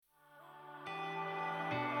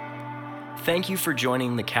Thank you for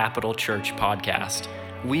joining the Capital Church podcast.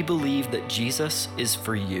 We believe that Jesus is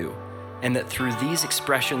for you, and that through these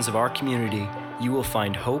expressions of our community, you will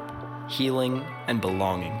find hope, healing, and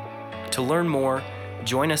belonging. To learn more,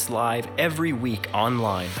 join us live every week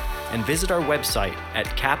online and visit our website at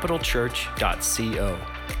capitalchurch.co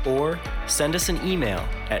or send us an email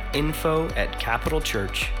at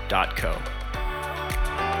info@capitalchurch.co.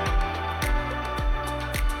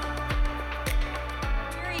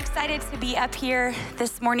 Excited to be up here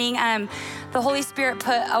this morning. The Holy Spirit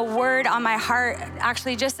put a word on my heart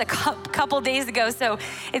actually just a couple days ago, so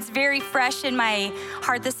it's very fresh in my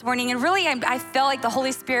heart this morning. And really, I felt like the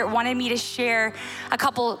Holy Spirit wanted me to share a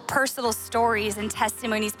couple personal stories and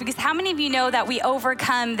testimonies, because how many of you know that we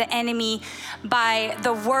overcome the enemy by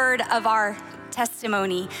the word of our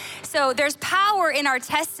testimony? So there's power in our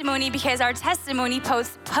testimony because our testimony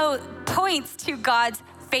points to God's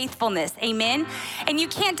faithfulness, amen? And you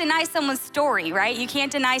can't deny someone's story, right? You can't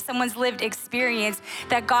deny someone's lived experience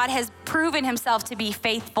that God has proven himself to be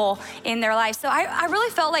faithful in their life. So I really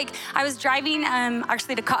felt like I was driving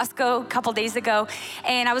actually to Costco a couple days ago,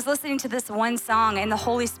 and I was listening to this one song, and the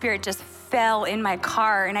Holy Spirit just fell in my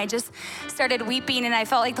car, and I just started weeping, and I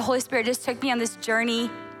felt like the Holy Spirit just took me on this journey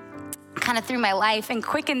kind of through my life and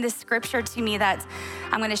quickened this scripture to me that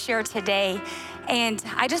I'm going to share today. And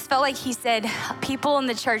I just felt like he said, people in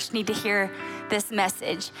the church need to hear this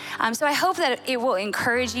message. So I hope that it will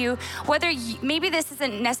encourage you, maybe this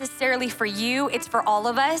isn't necessarily for you, it's for all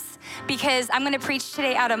of us, because I'm gonna preach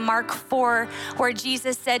today out of Mark 4, where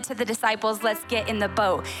Jesus said to the disciples, let's get in the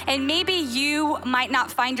boat. And maybe you might not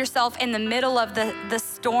find yourself in the middle of the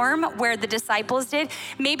storm where the disciples did.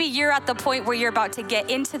 Maybe you're at the point where you're about to get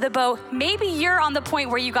into the boat. Maybe you're on the point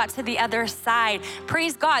where you got to the other side.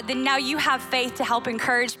 Praise God, then now you have faith to help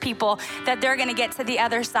encourage people that they're gonna get to the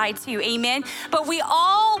other side too, amen? But we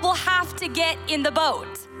all will have to get in the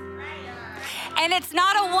boat. And it's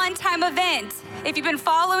not a one-time event. If you've been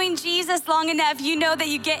following Jesus long enough, you know that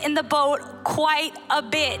you get in the boat quite a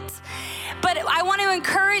bit. But I want to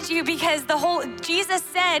encourage you, because Jesus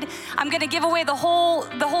said, I'm going to give away the whole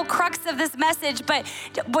crux of this message, but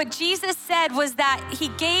what Jesus said was that he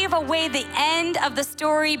gave away the end of the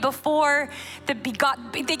story he gave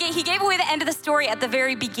away the end of the story at the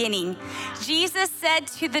very beginning. Jesus said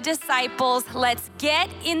to the disciples, let's get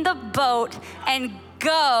in the boat and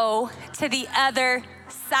go to the other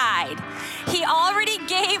side. He already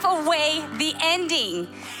gave away the ending.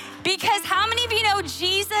 Because how many of you know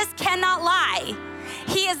Jesus cannot lie?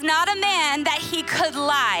 He is not a man that he could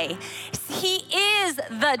lie. He is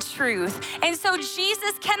the truth. And so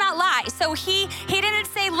Jesus cannot lie. So he didn't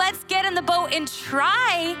say, let's get in the boat and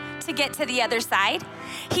try to get to the other side.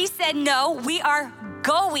 He said, no, we are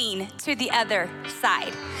going to the other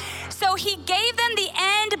side. So he gave them the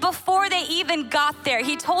end before they even got there.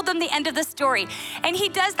 He told them the end of the story. And he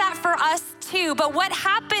does that for us too. But what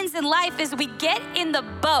happens in life is we get in the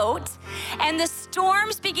boat and the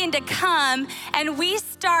storms begin to come and we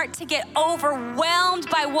start to get overwhelmed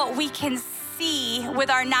by what we can see with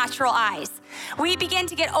our natural eyes. We begin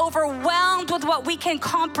to get overwhelmed with what we can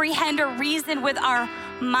comprehend or reason with our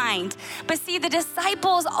mind. But see, the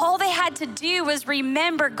disciples, all they had to do was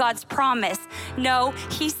remember God's promise. No,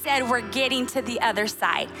 he said we're getting to the other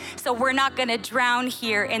side. So we're not gonna drown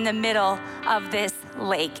here in the middle of this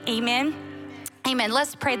lake. Amen? Amen.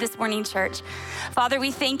 Let's pray this morning, church. Father,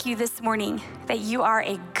 we thank you this morning that you are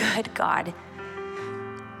a good God.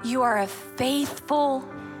 You are a faithful,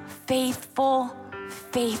 faithful,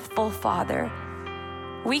 faithful Father.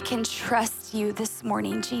 We can trust you this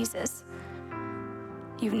morning, Jesus.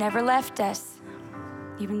 You've never left us.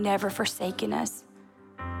 You've never forsaken us.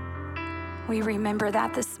 We remember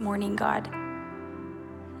that this morning, God.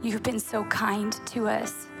 You've been so kind to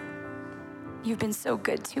us. You've been so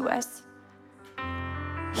good to us.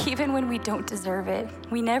 Even when we don't deserve it,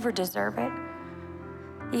 we never deserve it.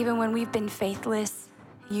 Even when we've been faithless,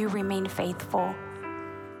 you remain faithful.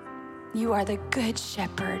 You are the good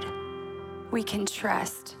shepherd we can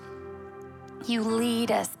trust. You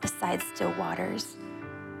lead us beside still waters.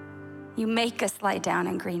 You make us lie down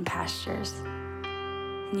in green pastures.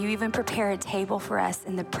 And you even prepare a table for us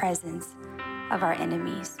in the presence of our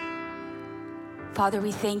enemies. Father,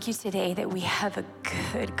 we thank you today that we have a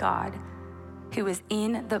good God who is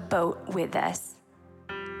in the boat with us.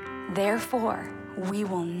 Therefore, we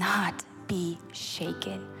will not be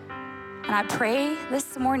shaken. And I pray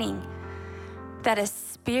this morning that a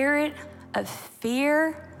spirit of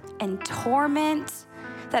fear and torment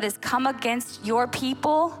that has come against your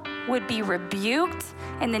people would be rebuked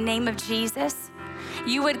in the name of Jesus.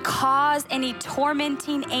 You would cause any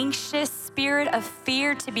tormenting, anxious spirit of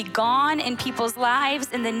fear to be gone in people's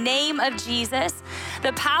lives in the name of Jesus,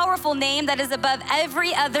 the powerful name that is above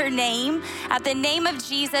every other name. At the name of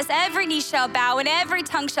Jesus, every knee shall bow and every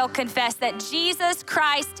tongue shall confess that Jesus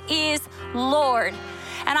Christ is Lord.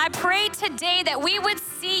 And I pray today that we would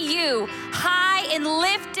see you high and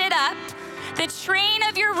lifted up, the train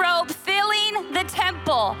of your robe filling the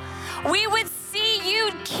temple. We would see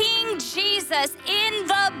you, King Jesus, in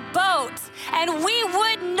the boat, and we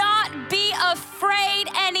would not be afraid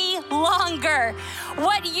any longer.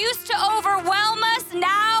 What used to overwhelm us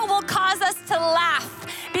now will cause us to laugh,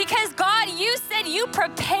 because God, you said you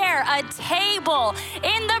prepare a table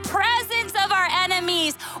in the presence of our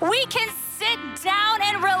enemies. We can sit down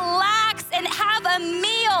and relax and have a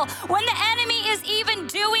meal when the enemy is even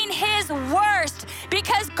doing his worst.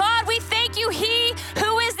 Because God, we thank you, he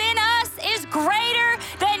who is in us is greater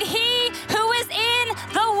than he who is in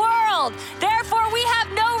the world. Therefore, we have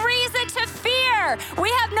no reason to fear. We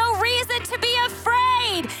have no reason to be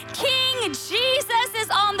afraid. King Jesus is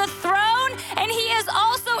on the throne, and he is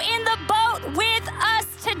also in the boat with us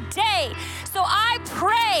today. So I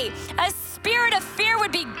pray a spirit of fear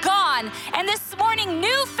would be gone, and this morning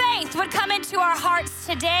new faith would come into our hearts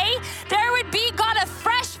today. There would be, God, a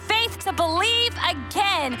fresh faith to believe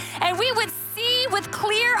again, and we would see with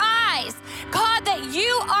clear eyes, God, that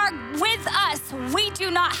you are with us. We do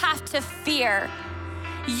not have to fear.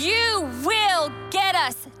 You will get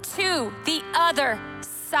us to the other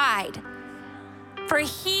side. For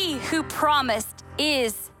he who promised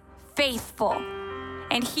is faithful,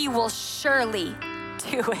 and he will surely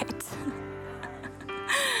do it.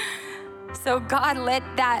 So God, let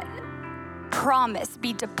that promise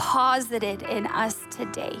be deposited in us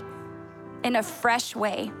today in a fresh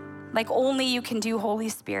way, like only you can do, Holy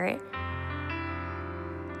Spirit.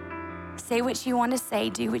 Say what you want to say,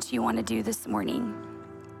 do what you want to do this morning.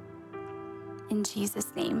 In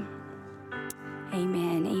Jesus' name,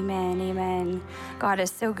 amen, amen, amen. God is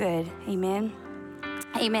so good, amen,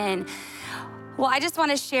 amen. Well, I just want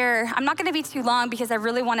to share, I'm not going to be too long because I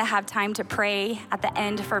really want to have time to pray at the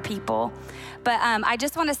end for people. But I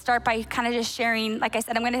just want to start by kind of just sharing, like I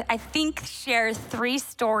said, I'm going to, I think, share 3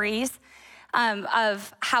 stories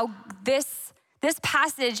of how this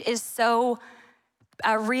passage is so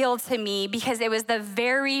real to me, because it was the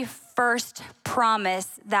very first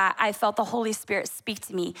promise that I felt the Holy Spirit speak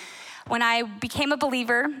to me. When I became a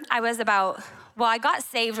believer, I was I got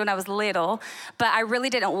saved when I was little, but I really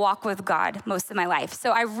didn't walk with God most of my life. So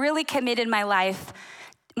I really committed my life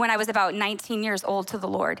when I was about 19 years old to the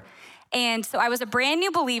Lord. And so I was a brand new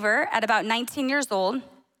believer at about 19 years old.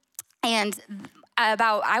 And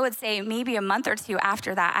about, I would say maybe a month or 2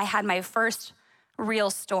 after that, I had my first real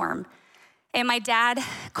storm. And my dad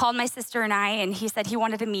called my sister and I, and he said he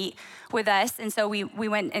wanted to meet with us. And so we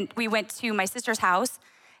went to my sister's house.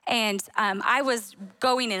 And I was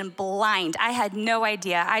going in blind. I had no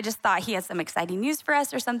idea. I just thought he had some exciting news for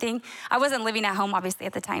us or something. I wasn't living at home, obviously,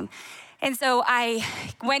 at the time. And so I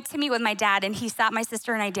went to meet with my dad, and he sat my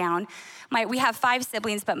sister and I down. We have 5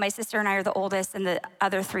 siblings, but my sister and I are the oldest, and the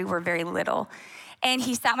other 3 were very little. And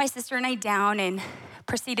he sat my sister and I down and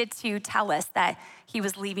proceeded to tell us that he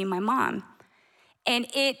was leaving my mom. And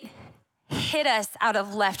it hit us out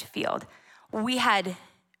of left field. We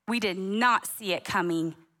did not see it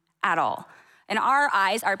coming at all. In our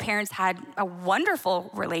eyes, our parents had a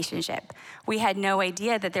wonderful relationship. We had no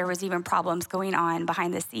idea that there was even problems going on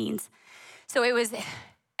behind the scenes. So it was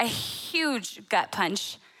a huge gut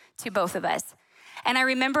punch to both of us. And I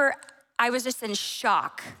remember I was just in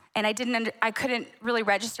shock, and I couldn't really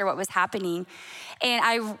register what was happening.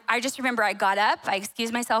 And I just remember I got up, I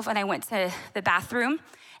excused myself, and I went to the bathroom.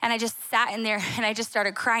 And I just sat in there and I just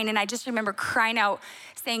started crying. And I just remember crying out,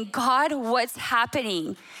 saying, God, what's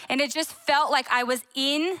happening? And it just felt like I was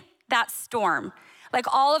in that storm. Like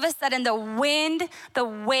all of a sudden the wind, the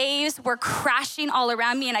waves were crashing all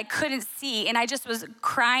around me and I couldn't see. And I just was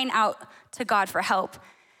crying out to God for help.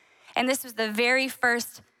 And this was the very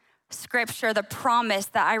first scripture, the promise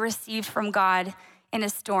that I received from God in a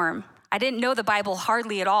storm. I didn't know the Bible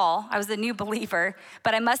hardly at all. I was a new believer,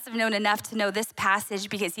 but I must have known enough to know this passage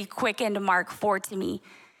because he quickened Mark 4 to me.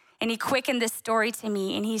 And he quickened this story to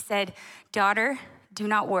me, and he said, daughter, do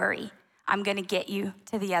not worry. I'm gonna get you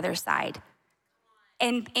to the other side.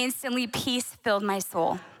 And instantly peace filled my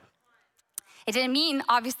soul. It didn't mean,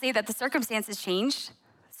 obviously, that the circumstances changed.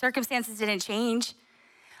 Circumstances didn't change,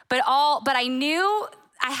 but I knew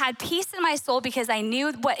I had peace in my soul because I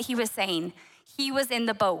knew what he was saying. He was in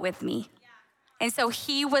the boat with me. And so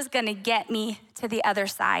he was gonna get me to the other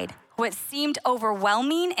side what seemed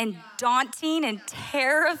overwhelming and daunting and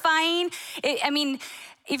terrifying.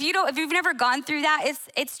 If you've never gone through that,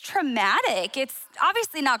 it's traumatic. It's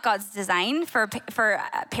obviously not God's design for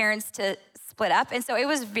parents to split up. And so it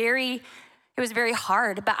was very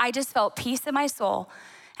hard, but I just felt peace in my soul.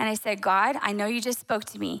 And I said, God, I know you just spoke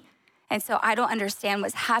to me. And so I don't understand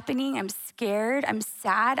what's happening. I'm scared, I'm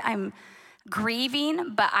sad, I'm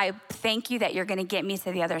grieving, but I thank you that you're gonna get me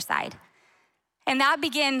to the other side. And that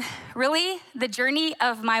began really the journey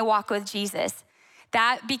of my walk with Jesus.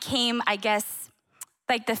 That became, I guess,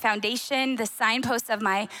 like the foundation, the signpost of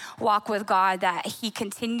my walk with God, that he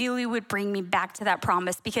continually would bring me back to that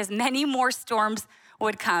promise because many more storms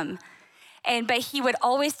would come. But he would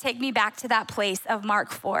always take me back to that place of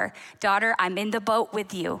Mark 4. Daughter, I'm in the boat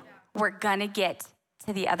with you. We're gonna get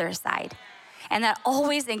to the other side. And that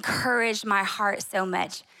always encouraged my heart so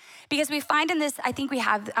much. Because we find in this, I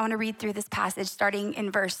wanna read through this passage starting in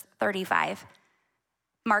verse 35,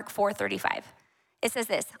 Mark 4:35. It says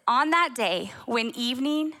this, on that day when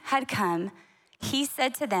evening had come, he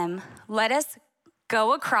said to them, let us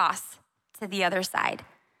go across to the other side.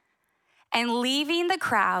 And leaving the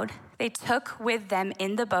crowd, they took with them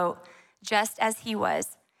in the boat just as he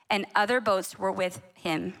was, and other boats were with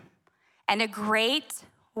him. And a great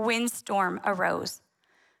windstorm arose,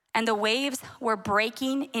 and the waves were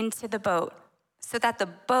breaking into the boat so that the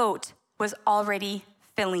boat was already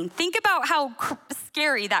filling. Think about how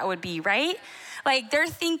scary that would be, right? Like they're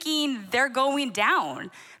thinking they're going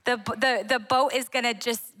down. The boat is gonna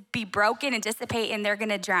just be broken and dissipate and they're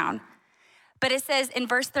gonna drown. But it says in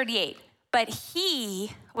verse 38, but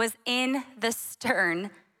he was in the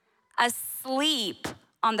stern, asleep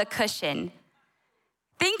on the cushion.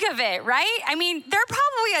 Think of it, right? I mean, they're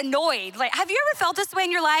probably annoyed. Like, have you ever felt this way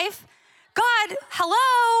in your life? God,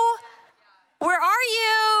 hello, where are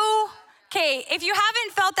you? Okay, if you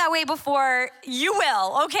haven't felt that way before, you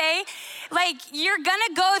will, okay? Like, you're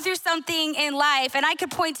gonna go through something in life, and I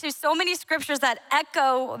could point to so many scriptures that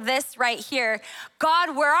echo this right here.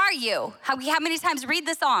 God, where are you? How many times read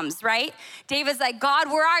the Psalms, right? David's like, God,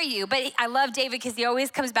 where are you? But I love David because he always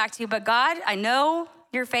comes back to you, but God, I know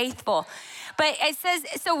you're faithful. But it says,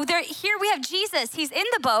 so here we have Jesus. He's in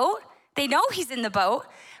the boat. They know he's in the boat,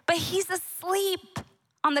 but he's asleep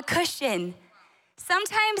on the cushion.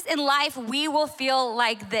 Sometimes in life, we will feel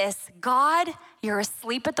like this. God, you're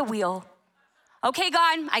asleep at the wheel. Okay,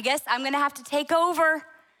 God, I guess I'm gonna have to take over.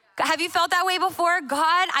 Have you felt that way before?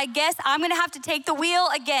 God, I guess I'm gonna have to take the wheel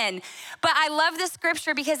again. But I love this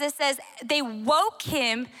scripture because it says, they woke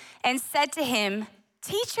him and said to him,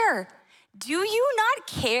 teacher, do you not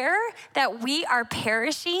care that we are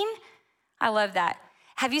perishing? I love that.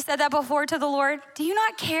 Have you said that before to the Lord? Do you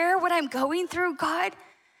not care what I'm going through, God?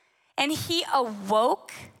 And he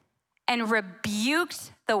awoke and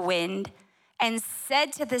rebuked the wind and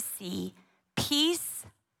said to the sea, peace,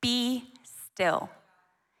 be still.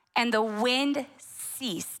 And the wind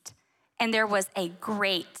ceased, and there was a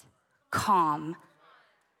great calm.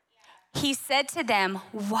 He said to them,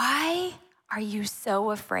 why are you so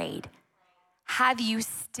afraid? Have you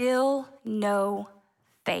still no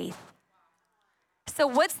faith? So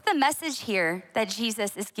what's the message here that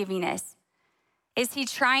Jesus is giving us? Is he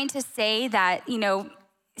trying to say that,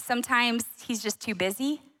 sometimes he's just too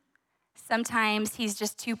busy? Sometimes he's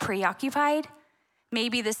just too preoccupied?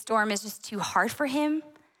 Maybe the storm is just too hard for him?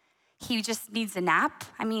 He just needs a nap?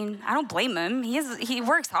 I don't blame him. He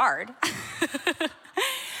works hard.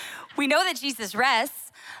 We know that Jesus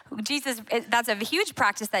rests. That's a huge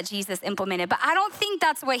practice that Jesus implemented, but I don't think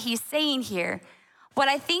that's what he's saying here. What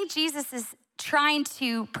I think Jesus is trying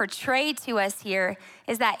to portray to us here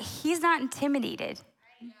is that he's not intimidated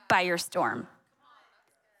by your storm.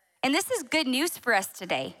 And this is good news for us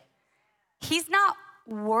today. He's not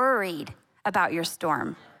worried about your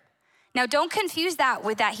storm. Now, don't confuse that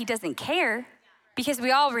with that he doesn't care, because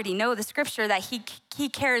we already know the scripture that he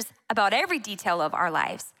cares about every detail of our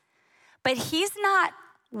lives. But he's not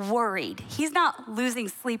worried. He's not losing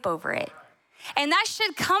sleep over it. And that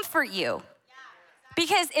should comfort you.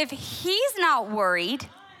 Because if he's not worried,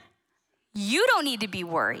 you don't need to be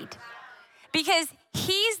worried. Because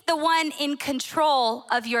he's the one in control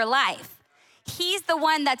of your life. He's the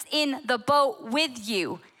one that's in the boat with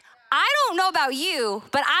you. I don't know about you,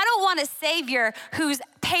 but I don't want a savior who's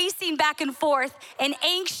pacing back and forth and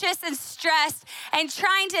anxious and stressed and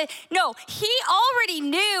no, he already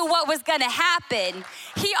knew what was gonna happen.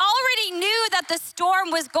 He already knew that the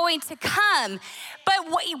storm was going to come. But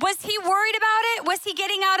was he worried about it? Was he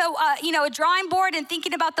getting out a drawing board and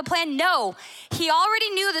thinking about the plan? No, he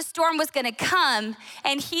already knew the storm was gonna come,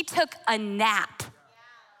 and he took a nap.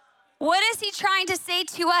 What is he trying to say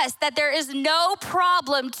to us? That there is no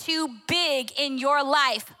problem too big in your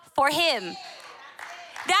life for him.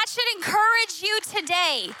 That should encourage you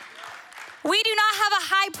today. We do not have a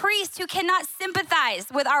high priest who cannot sympathize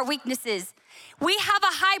with our weaknesses. We have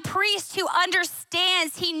a high priest who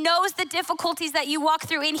understands. He knows the difficulties that you walk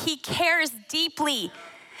through and he cares deeply.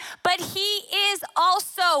 But he is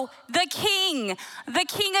also the King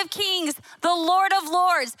of Kings, the Lord of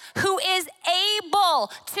Lords, who is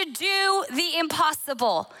able to do the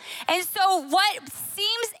impossible. And so what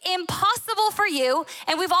seems impossible for you,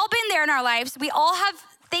 and we've all been there in our lives, we all have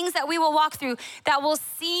things that we will walk through that will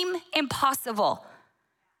seem impossible.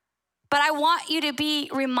 But I want you to be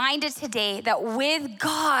reminded today that with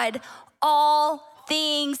God, all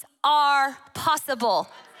things are possible.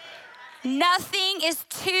 Nothing is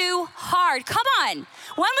too hard. Come on. When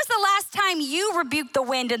was the last time you rebuked the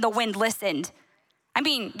wind and the wind listened? I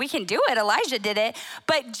mean, we can do it. Elijah did it.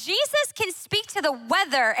 But Jesus can speak to the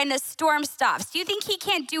weather and the storm stops. Do you think he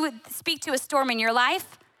can't speak to a storm in your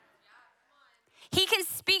life? He can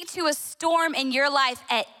speak to a storm in your life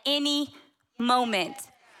at any moment.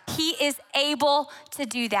 He is able to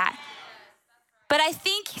do that. But I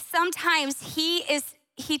think sometimes he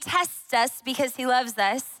tests us because he loves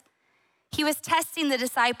us. He was testing the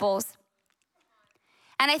disciples.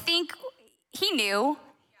 And I think he knew.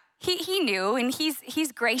 He knew, and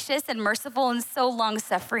he's gracious and merciful and so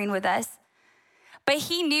long-suffering with us. But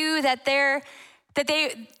he knew that they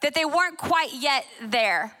weren't quite yet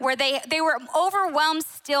there, where they were overwhelmed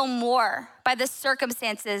still more by the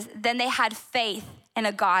circumstances than they had faith in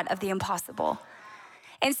a God of the impossible.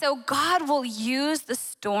 And so God will use the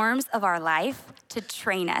storms of our life to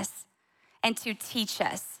train us and to teach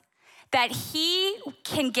us that he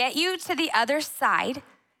can get you to the other side,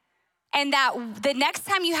 and that the next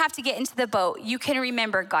time you have to get into the boat, you can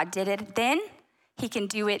remember God did it then, he can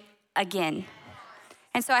do it again.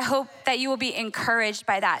 And so I hope that you will be encouraged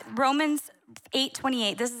by that. Romans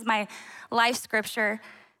 8:28, this is my life scripture.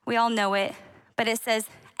 We all know it, but it says,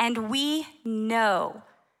 and we know.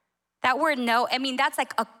 That word know, I mean, that's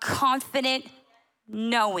like a confident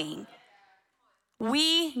knowing.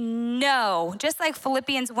 We know, just like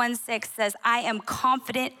Philippians 1:6 says, I am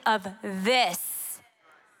confident of this,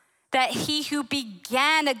 that he who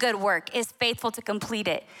began a good work is faithful to complete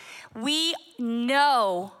it. We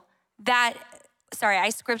know that, sorry,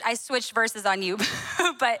 I switched verses on you,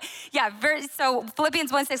 but yeah, so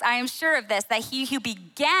Philippians 1:6, I am sure of this, that he who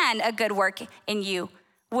began a good work in you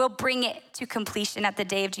will bring it to completion at the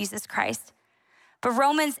day of Jesus Christ. But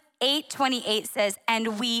Romans 8:28 says,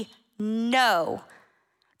 and we know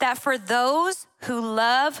that for those who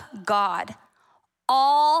love God,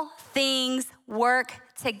 all things work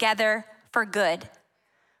together for good,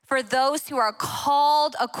 for those who are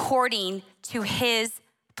called according to his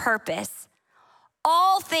purpose.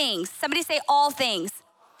 All things, somebody say all things.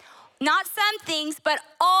 Not some things, but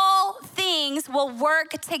all things will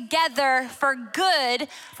work together for good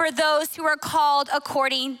for those who are called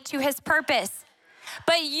according to his purpose.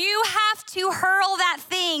 But you have to hurl that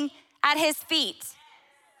thing at his feet.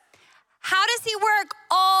 How does he work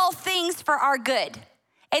all things for our good?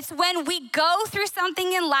 It's when we go through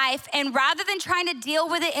something in life, and rather than trying to deal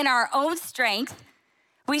with it in our own strength,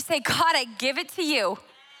 we say, God, I give it to you.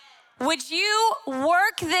 Would you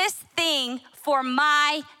work this thing for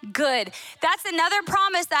my good? That's another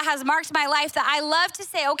promise that has marked my life, that I love to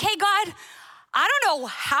say, okay, God, I don't know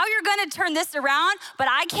how you're gonna turn this around, but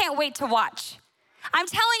I can't wait to watch. I'm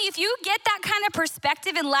telling you, if you get that kind of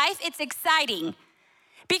perspective in life, it's exciting.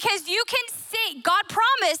 Because you can see, God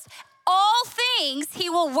promised all things he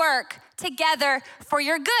will work together for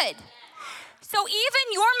your good. So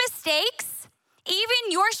even your mistakes, even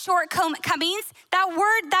your shortcomings, that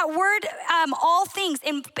word, all things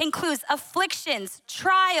includes afflictions,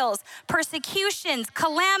 trials, persecutions,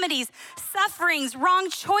 calamities, sufferings, wrong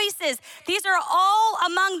choices. These are all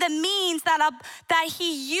among the means that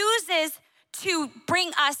he uses to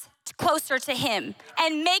bring us closer to him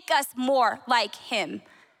and make us more like him.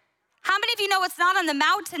 How many of you know it's not on the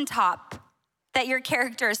mountaintop that your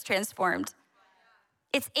character is transformed?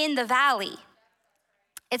 It's in the valley.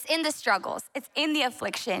 It's in the struggles. It's in the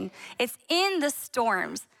affliction. It's in the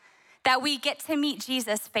storms that we get to meet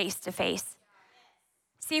Jesus face to face.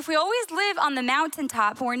 See, if we always live on the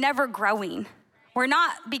mountaintop, we're never growing. We're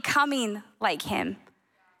not becoming like him.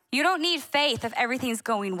 You don't need faith if everything's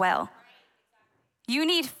going well. You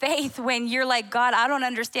need faith when you're like, God, I don't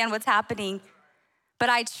understand what's happening, but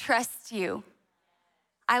I trust you.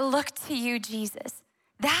 I look to you, Jesus.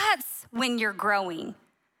 That's when you're growing.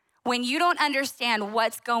 When you don't understand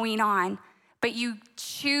what's going on, but you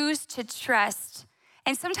choose to trust.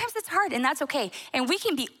 And sometimes it's hard, and that's okay. And we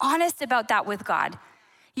can be honest about that with God.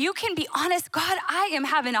 You can be honest, God, I am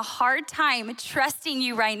having a hard time trusting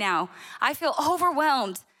you right now. I feel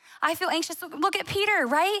overwhelmed. I feel anxious. Look at Peter,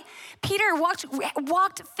 right? Peter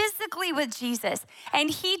walked physically with Jesus, and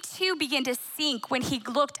he too began to sink when he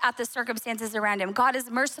looked at the circumstances around him. God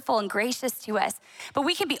is merciful and gracious to us, but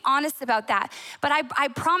we can be honest about that. But I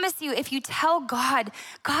promise you, if you tell God,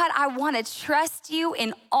 God, I want to trust you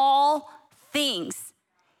in all things,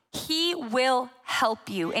 he will help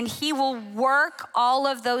you, and he will work all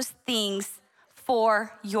of those things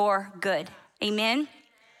for your good. Amen?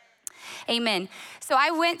 Amen. So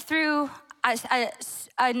I went through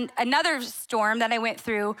another storm that I went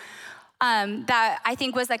through that I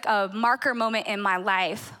think was like a marker moment in my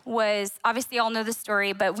life. Was obviously you all know the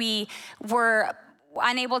story, but we were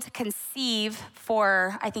unable to conceive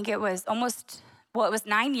for, I think it was it was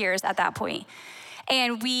 9 years at that point.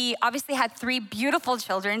 And we obviously had 3 beautiful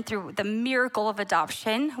children through the miracle of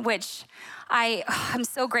adoption, which I'm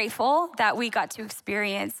so grateful that we got to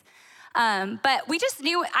experience. But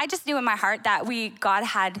I just knew in my heart that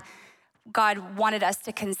God wanted us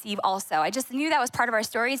to conceive also. I just knew that was part of our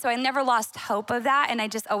story, so I never lost hope of that, and I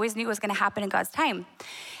just always knew it was gonna happen in God's time.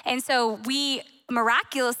 And so we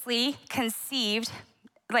miraculously conceived,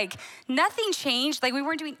 like nothing changed, like we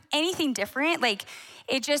weren't doing anything different, like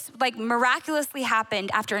it just like miraculously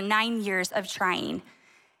happened after 9 years of trying.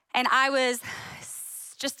 And I was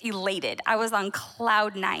just elated. I was on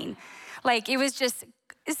cloud 9. Like it was just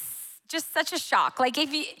such a shock. Like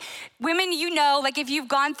women, like if you've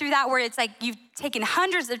gone through that where it's like you've taken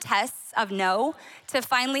hundreds of tests of no to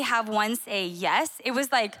finally have one say yes, it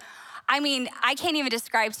was like, I can't even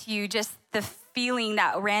describe to you just the feeling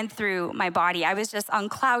that ran through my body. I was just on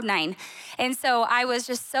cloud 9. And so I was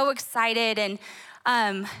just so excited, and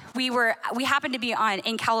we happened to be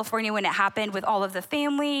in California when it happened with all of the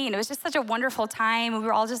family, and it was just such a wonderful time. We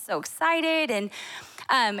were all just so excited, and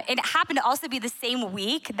it happened to also be the same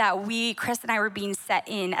week that Chris and I were being set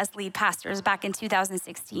in as lead pastors back in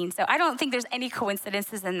 2016. So I don't think there's any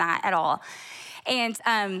coincidences in that at all. And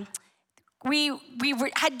we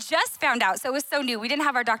had just found out, so it was so new. We didn't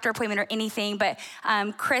have our doctor appointment or anything, but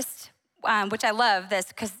Chris, which I love this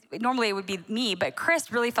because normally it would be me, but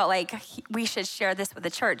Chris really felt like we should share this with the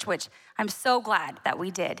church, which I'm so glad that we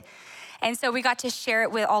did. And so we got to share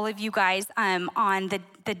it with all of you guys on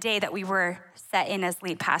the day that we were set in as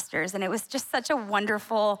lead pastors. And it was just such a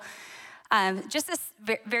wonderful, just this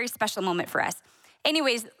very special moment for us.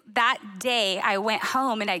 Anyways, that day I went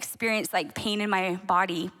home and I experienced like pain in my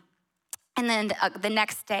body. And then the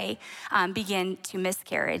next day began to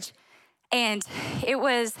miscarriage. And it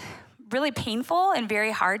was really painful and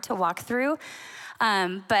very hard to walk through.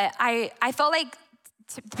 But I felt like,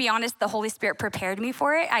 to be honest, the Holy Spirit prepared me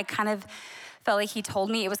for it. I kind of felt like he told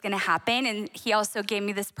me it was gonna happen. And he also gave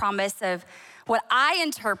me this promise of what I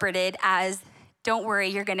interpreted as, don't worry,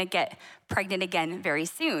 you're gonna get pregnant again very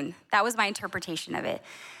soon. That was my interpretation of it.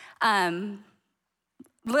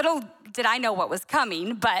 Little did I know what was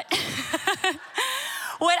coming, but how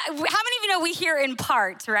many of you know we hear in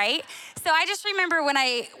part, right? So I just remember when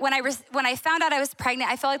I found out I was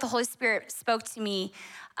pregnant, I felt like the Holy Spirit spoke to me.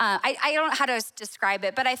 I don't know how to describe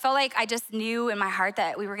it, but I felt like I just knew in my heart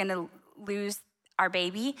that we were gonna lose our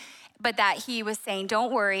baby, but that he was saying,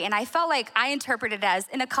 don't worry. And I felt like I interpreted it as,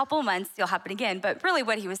 in a couple months, it'll happen again. But really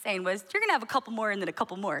what he was saying was, you're gonna have a couple more and then a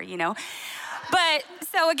couple more, you know? But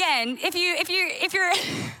so again, if you hear a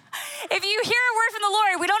word from the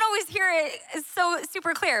Lord, we don't always hear it so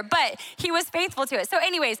super clear, but he was faithful to it. So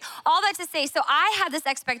anyways, all that to say, so I had this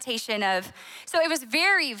expectation of, so it was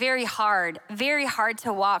very, very hard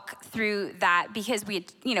to walk through that because we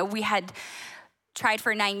had tried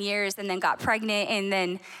for 9 years and then got pregnant and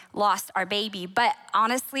then lost our baby. But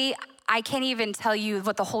honestly, I can't even tell you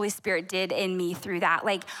what the Holy Spirit did in me through that.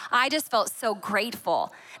 Like, I just felt so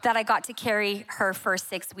grateful that I got to carry her for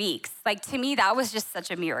 6 weeks. Like, to me, that was just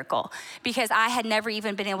such a miracle because I had never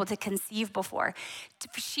even been able to conceive before.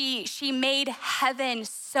 She made heaven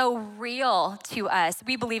so real to us.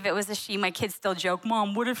 We believe it was a she. My kids still joke,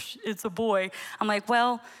 Mom, what if it's a boy? I'm like,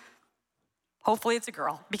 well, hopefully it's a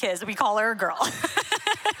girl because we call her a girl.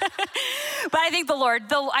 But I think the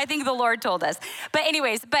Lord told us. But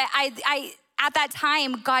anyways, I at that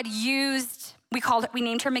time, God used, we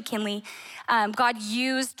named her McKinley. God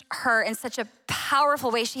used her in such a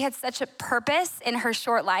powerful way. She had such a purpose in her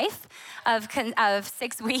short life of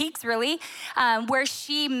 6 weeks, really, where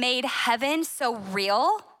she made heaven so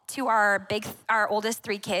real to our oldest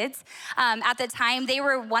 3 kids. At the time,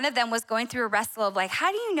 one of them was going through a wrestle of like,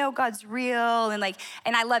 how do you know God's real? And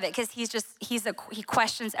I love it because he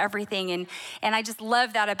questions everything. And I just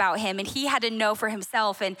love that about him. And he had to know for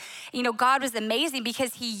himself. And, God was amazing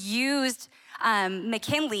because he used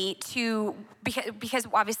McKinley because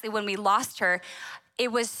obviously when we lost her,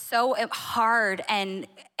 it was so hard and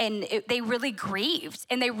they really grieved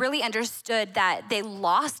and they really understood that they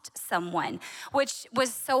lost someone, which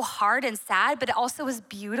was so hard and sad, but it also was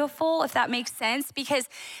beautiful, if that makes sense, because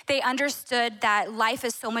they understood that life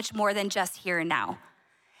is so much more than just here and now.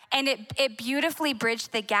 And it beautifully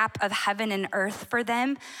bridged the gap of heaven and earth for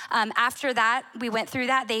them. After that, we went through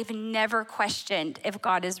that. They've never questioned if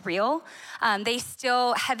God is real.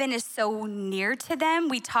 Heaven is so near to them.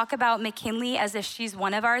 We talk about McKinley as if she's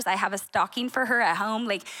one of ours. I have a stocking for her at home.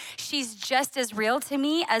 Like, she's just as real to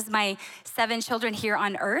me as my 7 children here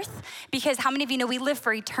on earth, because how many of you know we live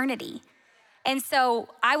for eternity? And so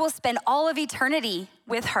I will spend all of eternity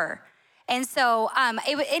with her. And so,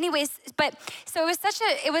 it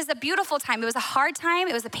was a beautiful time. It was a hard time.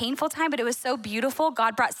 It was a painful time, but it was so beautiful.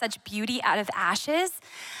 God brought such beauty out of ashes.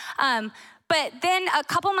 But then a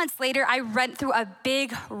couple months later, I went through a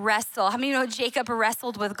big wrestle. How many of you know Jacob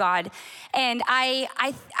wrestled with God? And I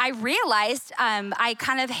realized I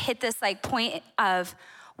kind of hit this like point of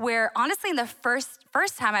where honestly in the first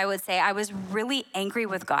time I would say I was really angry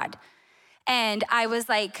with God. And I was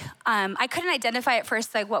like, I couldn't identify at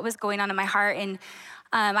first like what was going on in my heart. And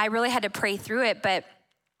I really had to pray through it. But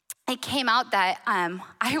it came out that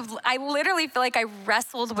I literally feel like I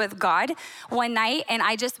wrestled with God one night and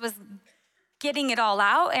I just was getting it all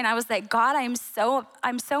out. And I was like, God, I'm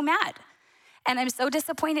so mad. And I'm so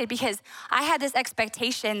disappointed because I had this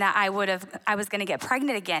expectation that I was gonna get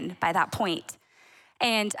pregnant again by that point.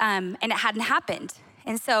 And it hadn't happened.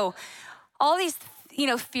 And so all these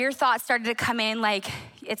fear thoughts started to come in, like,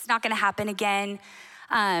 it's not gonna happen again.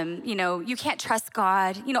 You can't trust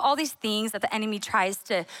God. All these things that the enemy tries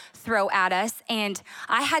to throw at us. And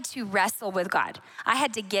I had to wrestle with God. I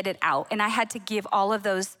had to get it out. And I had to give all of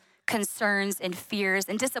those concerns and fears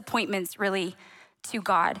and disappointments really to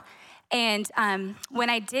God. And when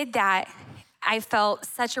I did that, I felt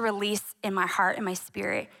such a release in my heart and my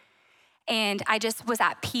spirit. And I just was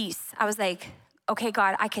at peace. I was like, okay,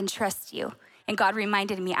 God, I can trust you. And God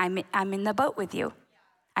reminded me, I'm in the boat with you.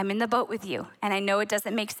 I'm in the boat with you. And I know it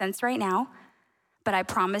doesn't make sense right now, but I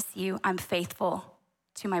promise you I'm faithful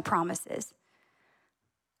to my promises.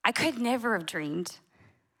 I could never have dreamed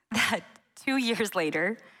that 2 years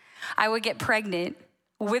later, I would get pregnant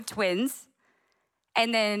with twins,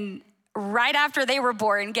 and then right after they were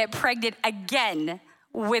born, get pregnant again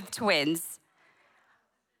with twins.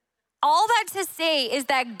 All that to say is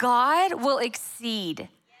that God will exceed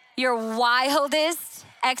your wildest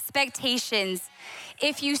expectations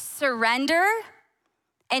if you surrender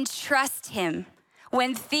and trust him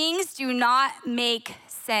when things do not make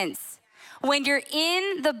sense. When you're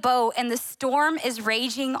in the boat and the storm is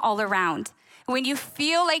raging all around, when you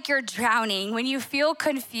feel like you're drowning, when you feel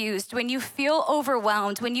confused, when you feel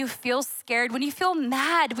overwhelmed, when you feel scared, when you feel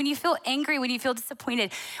mad, when you feel angry, when you feel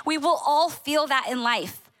disappointed, we will all feel that in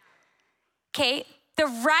life, okay? The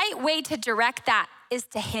right way to direct that is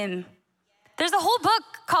to him. There's a whole book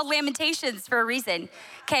called Lamentations for a reason,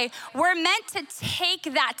 okay? We're meant to take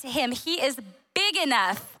that to him. He is big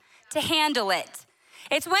enough to handle it.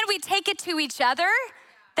 It's when we take it to each other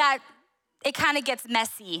that it kind of gets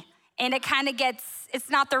messy and it's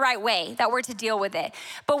not the right way that we're to deal with it.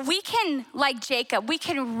 But we can, like Jacob, we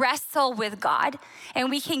can wrestle with God and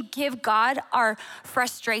we can give God our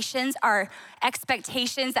frustrations, our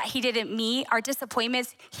expectations that he didn't meet, our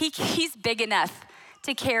disappointments. He's big enough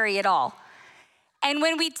to carry it all. And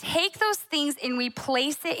when we take those things and we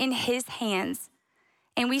place it in his hands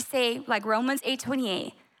and we say, like Romans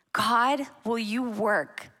 8:28, God, will you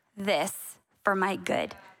work this for my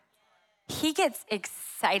good? He gets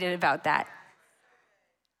excited about that.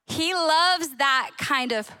 He loves that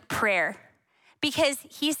kind of prayer because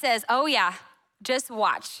he says, oh yeah, just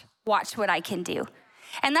watch what I can do.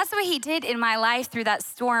 And that's what he did in my life through that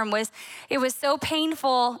storm. It was so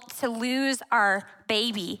painful to lose our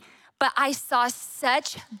baby, but I saw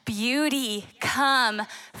such beauty come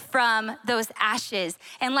from those ashes.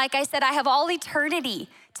 And like I said, I have all eternity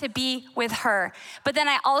to be with her. But then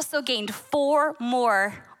I also gained 4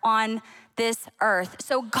 more on this earth.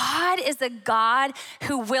 So God is a God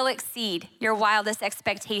who will exceed your wildest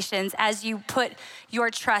expectations as you put your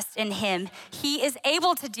trust in him. He is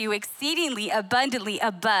able to do exceedingly abundantly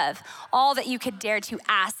above all that you could dare to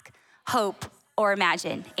ask, hope, or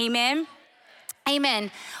imagine. Amen? Amen.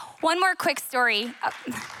 One more quick story.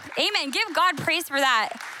 Amen. Give God praise for that.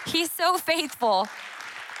 He's so faithful.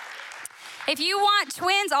 If you want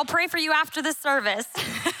twins, I'll pray for you after the service.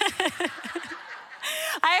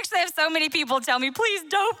 I actually have so many people tell me, please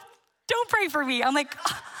don't pray for me. I'm like,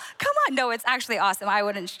 oh, come on. No, it's actually awesome. I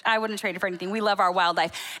wouldn't trade it for anything. We love our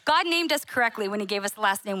wildlife. God named us correctly when he gave us the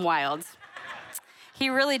last name Wilde. He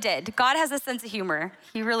really did. God has a sense of humor.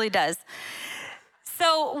 He really does.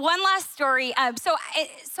 So one last story. So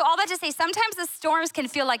all that to say, sometimes the storms can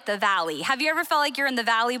feel like the valley. Have you ever felt like you're in the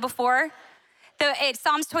valley before?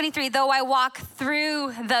 Psalms 23, though I walk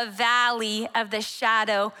through the valley of the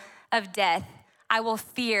shadow of death, I will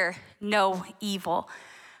fear no evil.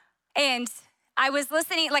 And I was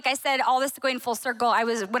listening, like I said, all this going full circle.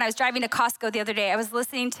 When I was driving to Costco the other day, I was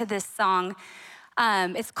listening to this song.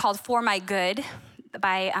 It's called For My Good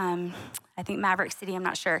by, I think Maverick City, I'm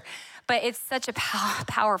not sure. But it's such a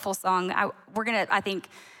powerful song. We're gonna, I think,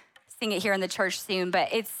 sing it here in the church soon, but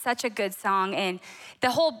it's such a good song. And the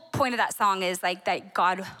whole point of that song is like that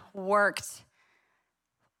God worked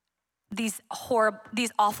these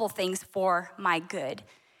awful things for my good.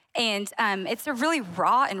 And it's a really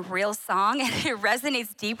raw and real song, and it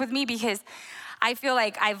resonates deep with me because I feel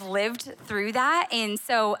like I've lived through that. And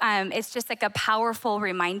so it's just like a powerful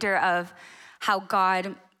reminder of how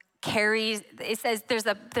God carries. It says there's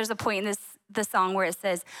a point in the song where it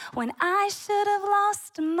says, when I should have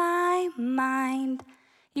lost my mind,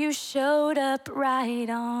 you showed up right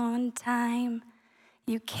on time.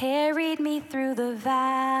 You carried me through the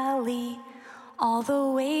valley, all the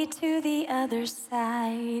way to the other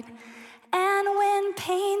side. And when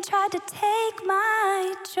pain tried to take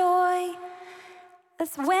my joy,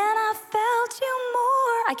 that's when I felt you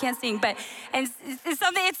more. I can't sing, but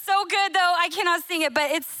it's so good though. I cannot sing it, but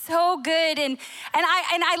it's so good. And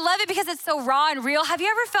I love it because it's so raw and real. Have you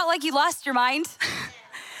ever felt like you lost your mind?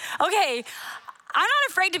 Okay, I'm not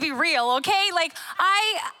afraid to be real, okay? Like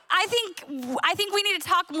I think we need to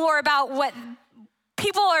talk more about what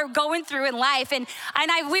people are going through in life. And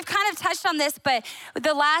we've kind of touched on this, but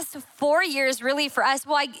the last 4 years really for us,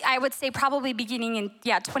 well, I would say probably beginning in,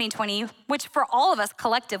 2020, which for all of us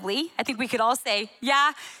collectively, I think we could all say,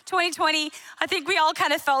 2020, I think we all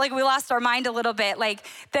kind of felt like we lost our mind a little bit, like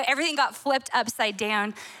everything got flipped upside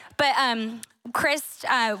down. But Chris,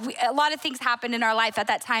 a lot of things happened in our life at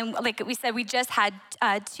that time. Like we said, we just had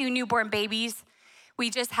 2 newborn babies. We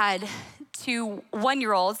just had 2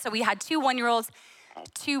 one-year-olds. So we had 2 one-year-olds,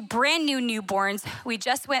 2 brand new newborns. We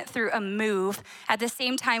just went through a move. At the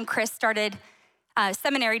same time, Chris started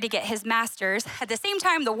seminary to get his master's. At the same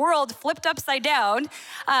time, the world flipped upside down,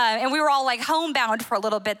 and we were all like homebound for a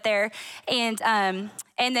little bit there. And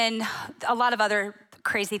then a lot of other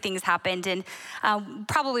crazy things happened. And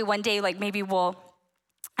probably one day, like maybe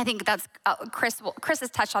I think that's, Chris has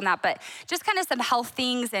touched on that, but just kind of some health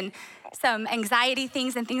things and some anxiety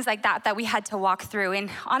things and things like that we had to walk through. And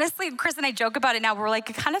honestly, Chris and I joke about it now. We're like,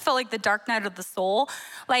 it kind of felt like the dark night of the soul.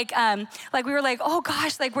 Like we were like, oh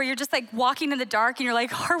gosh, like where you're just like walking in the dark and you're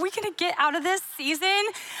like, are we gonna get out of this season?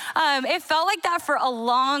 It felt like that for a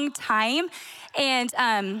long time. And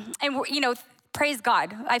praise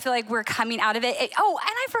God. I feel like we're coming out of it. And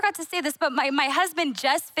I forgot to say this, but my husband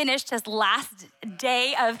just finished his last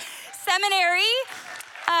day of seminary.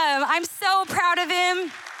 I'm so proud of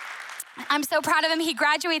him. He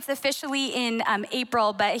graduates officially in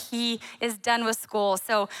April, but he is done with school.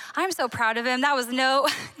 So I'm so proud of him. That was no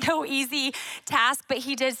easy task, but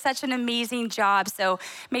he did such an amazing job. So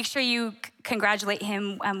make sure you congratulate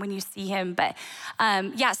him when you see him. But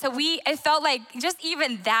so it felt like just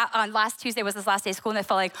even that on last Tuesday was his last day of school, and it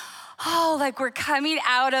felt like, like we're coming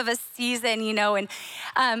out of a season, and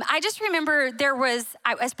I just remember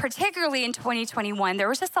particularly in 2021, there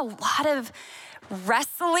was just a lot of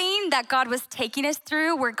wrestling that God was taking us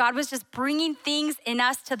through, where God was just bringing things in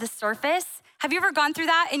us to the surface. Have you ever gone through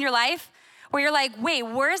that in your life where you're like, wait,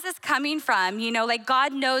 where is this coming from? Like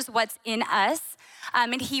God knows what's in us,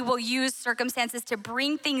 and he will use circumstances to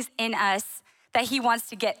bring things in us that he wants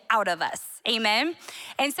to get out of us. Amen.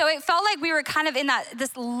 And so it felt like we were kind of in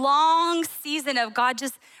this long season of God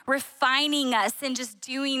just refining us and just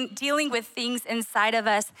dealing with things inside of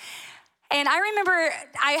us. And I remember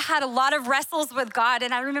I had a lot of wrestles with God,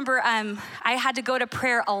 and I remember I had to go to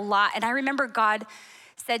prayer a lot. And I remember God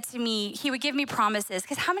said to me, he would give me promises.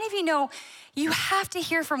 Because how many of you know you have to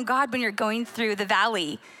hear from God when you're going through the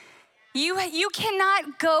valley? You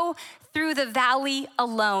cannot go through the valley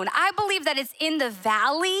alone. I believe that it's in the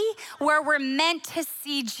valley where we're meant to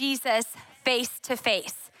see Jesus face to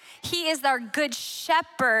face. He is our good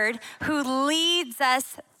shepherd who leads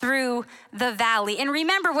us through the valley. And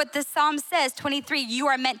remember what the Psalm says, 23, you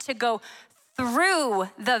are meant to go through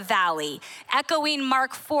the valley. Echoing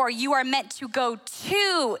Mark 4, you are meant to go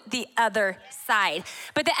to the other side.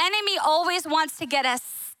 But the enemy always wants to get us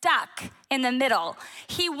stuck in the middle.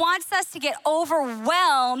 He wants us to get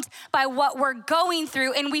overwhelmed by what we're going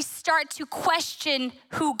through, and we start to question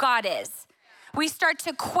who God is. We start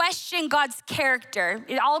to question God's character.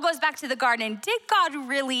 It all goes back to the garden. Did God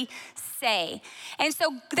really say? And so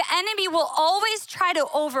the enemy will always try to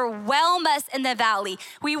overwhelm us in the valley.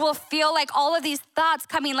 We will feel like all of these thoughts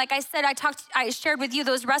coming. Like I said, I shared with you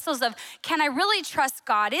those wrestles of, can I really trust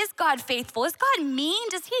God? Is God faithful? Is God mean?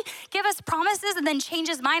 Does he give us promises and then change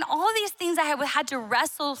his mind? All of these things I have had to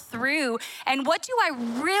wrestle through. And what do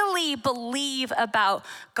I really believe about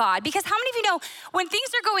God? Because how many of you know when things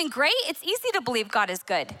are going great, it's easy to believe God is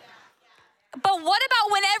good. But what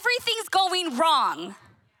about when everything's going wrong?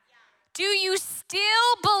 Do you still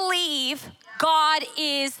believe God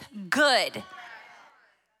is good?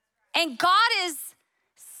 And God is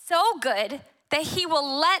so good that he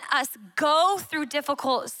will let us go through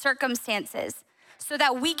difficult circumstances so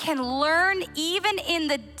that we can learn, even in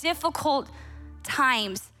the difficult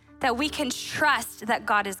times, that we can trust that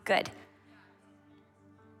God is good.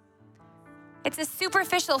 It's a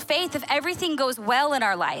superficial faith if everything goes well in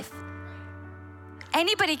our life.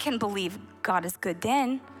 Anybody can believe God is good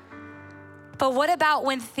then. But what about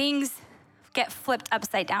when things get flipped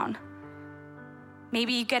upside down?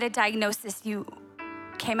 Maybe you get a diagnosis you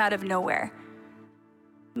came out of nowhere.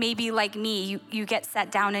 Maybe like me, you get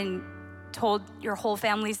sat down and told your whole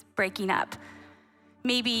family's breaking up.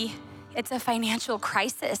 Maybe it's a financial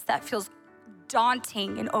crisis that feels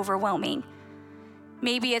daunting and overwhelming.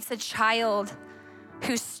 Maybe it's a child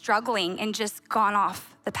who's struggling and just gone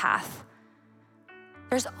off the path.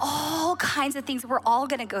 There's all kinds of things. We're all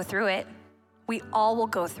gonna go through it. We all will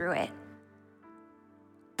go through it.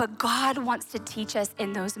 But God wants to teach us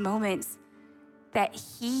in those moments that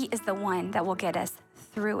he is the one that will get us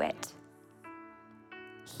through it.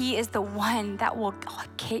 He is the one that will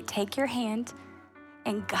take your hand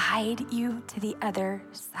and guide you to the other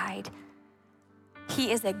side.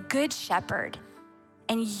 He is a good shepherd,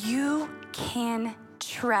 and you can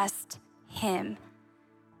trust him.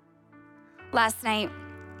 Last night,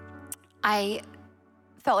 I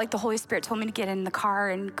felt like the Holy Spirit told me to get in the car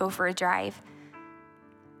and go for a drive.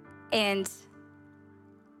 And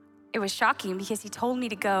it was shocking because he told me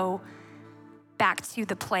to go back to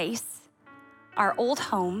the place, our old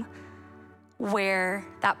home, where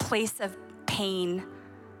that place of pain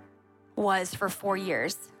was for 4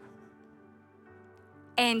 years.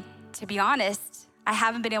 And to be honest, I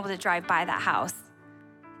haven't been able to drive by that house.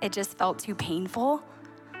 It just felt too painful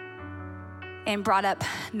and brought up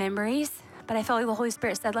memories. But I felt like the Holy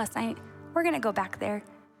Spirit said last night, we're gonna go back there.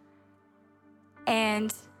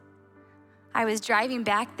 And I was driving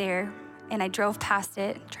back there and I drove past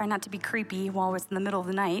it, trying not to be creepy while it was in the middle of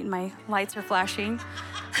the night and my lights are flashing.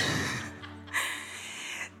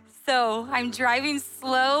 So I'm driving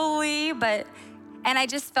slowly, and I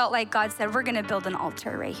just felt like God said, we're gonna build an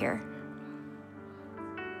altar right here.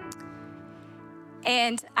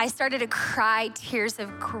 And I started to cry tears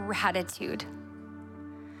of gratitude.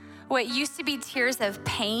 What used to be tears of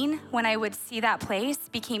pain when I would see that place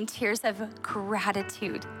became tears of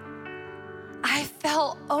gratitude. I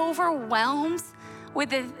felt overwhelmed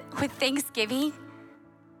with thanksgiving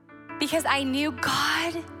because I knew,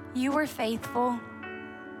 God, you were faithful.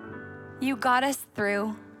 You got us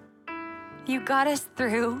through. You got us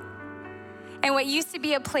through. And what used to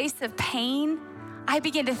be a place of pain, I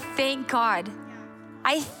began to thank God.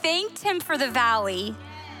 I thanked him for the valley.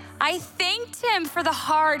 I thanked him for the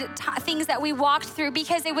hard things that we walked through,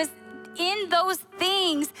 because it was in those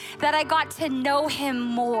things that I got to know him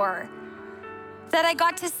more, that I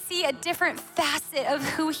got to see a different facet of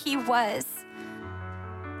who he was.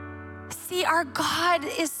 See, our God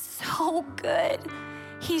is so good.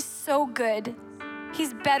 He's so good.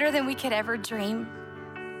 He's better than we could ever dream.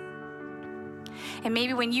 And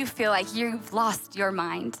maybe when you feel like you've lost your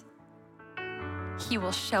mind, he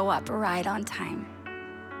will show up right on time.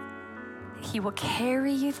 He will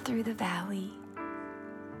carry you through the valley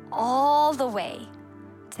all the way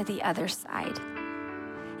to the other side.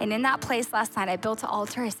 And in that place last night, I built an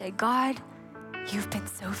altar. I said, God, you've been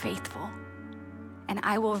so faithful. And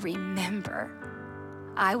I will remember.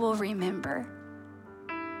 I will remember.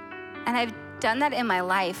 And I've done that in my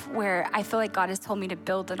life where I feel like God has told me to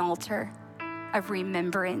build an altar of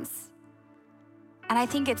remembrance. And I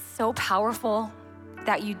think it's so powerful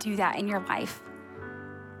that you do that in your life,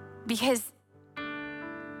 because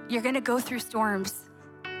you're gonna go through storms.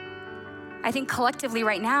 I think collectively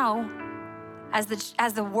right now, as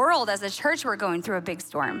the world, as a church, we're going through a big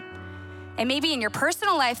storm. And maybe in your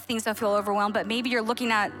personal life, things don't feel overwhelmed, but maybe you're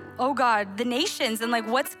looking at, oh God, the nations and like,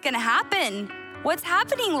 what's gonna happen? What's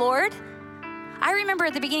happening, Lord? I remember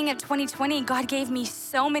at the beginning of 2020, God gave me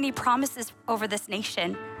so many promises over this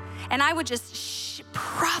nation. And I would just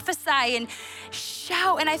prophesy and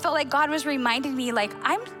shout. And I felt like God was reminding me, like,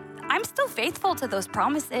 I'm still faithful to those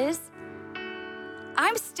promises.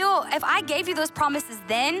 If I gave you those promises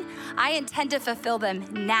then, I intend to fulfill them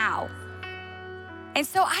now. And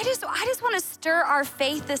so I just want to stir our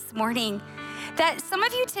faith this morning that some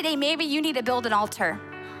of you today, maybe you need to build an altar.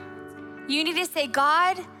 You need to say,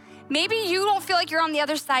 God, maybe you don't feel like you're on the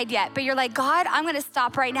other side yet, but you're like, God, I'm going to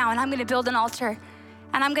stop right now and I'm going to build an altar.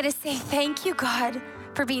 And I'm going to say, thank you, God,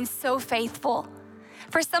 for being so faithful.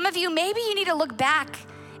 For some of you, maybe you need to look back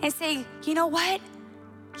and say, you know what?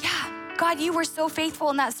 Yeah, God, you were so faithful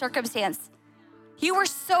in that circumstance. You were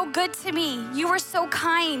so good to me. You were so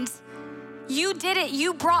kind. You did it.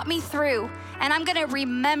 You brought me through. And I'm going to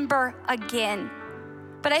remember again.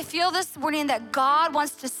 But I feel this morning that God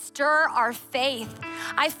wants to stir our faith.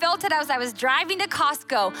 I felt it as I was driving to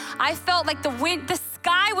Costco. I felt like the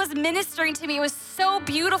sky was ministering to me. It was so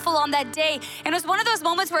beautiful on that day. And it was one of those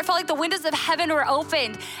moments where I felt like the windows of heaven were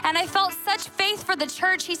opened. And I felt such faith for the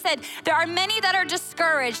church. He said, there are many that are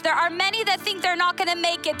discouraged. There are many that think they're not gonna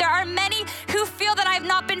make it. There are many who feel that I've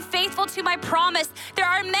not been faithful to my promise. There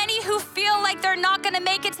are many who feel like they're not gonna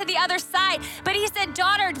make it to the other side. But he said,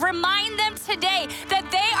 daughter, remind them today that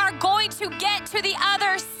they are going to get to the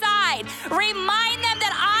other side. Remind them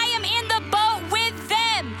that I am in the boat with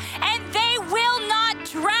them and they will not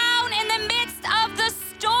drown in the midst of the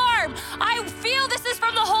storm. I feel this is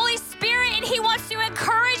from the Holy Spirit and he wants to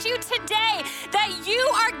encourage you today that you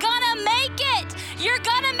are gonna make it. You're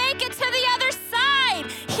gonna make it to the other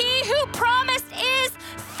side. He who promised is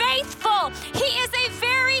faithful. He is a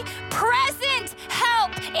very present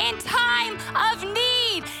help in time of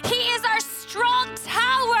need. He is our strong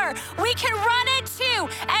tower we can run into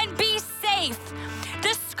and be safe.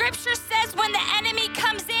 The scripture says when the enemy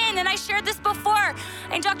comes in, and I shared this before,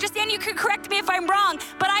 and Dr. Stan, you can correct me if I'm wrong,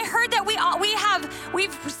 but I heard that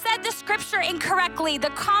we've said the scripture incorrectly. The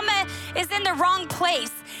comma is in the wrong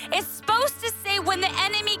place. It's supposed to say when the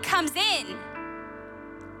enemy comes in,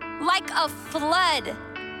 like a flood,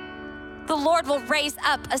 the Lord will raise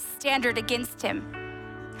up a standard against him.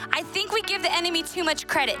 I think we give the enemy too much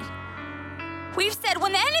credit. We've said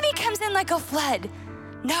when the enemy comes in like a flood.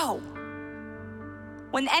 No.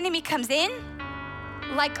 When the enemy comes in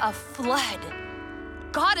like a flood,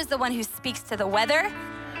 God is the one who speaks to the weather.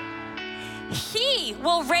 He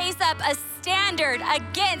will raise up a standard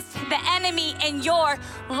against the enemy in your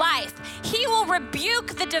life. He will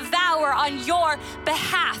rebuke the devourer on your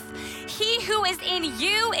behalf. He who is in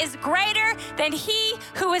you is greater than he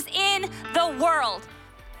who is in the world.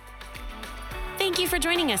 Thank you for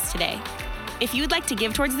joining us today. If you would like to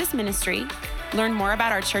give towards this ministry, learn more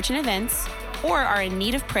about our church and events, or are in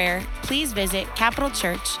need of prayer, please visit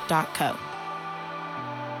capitalchurch.co.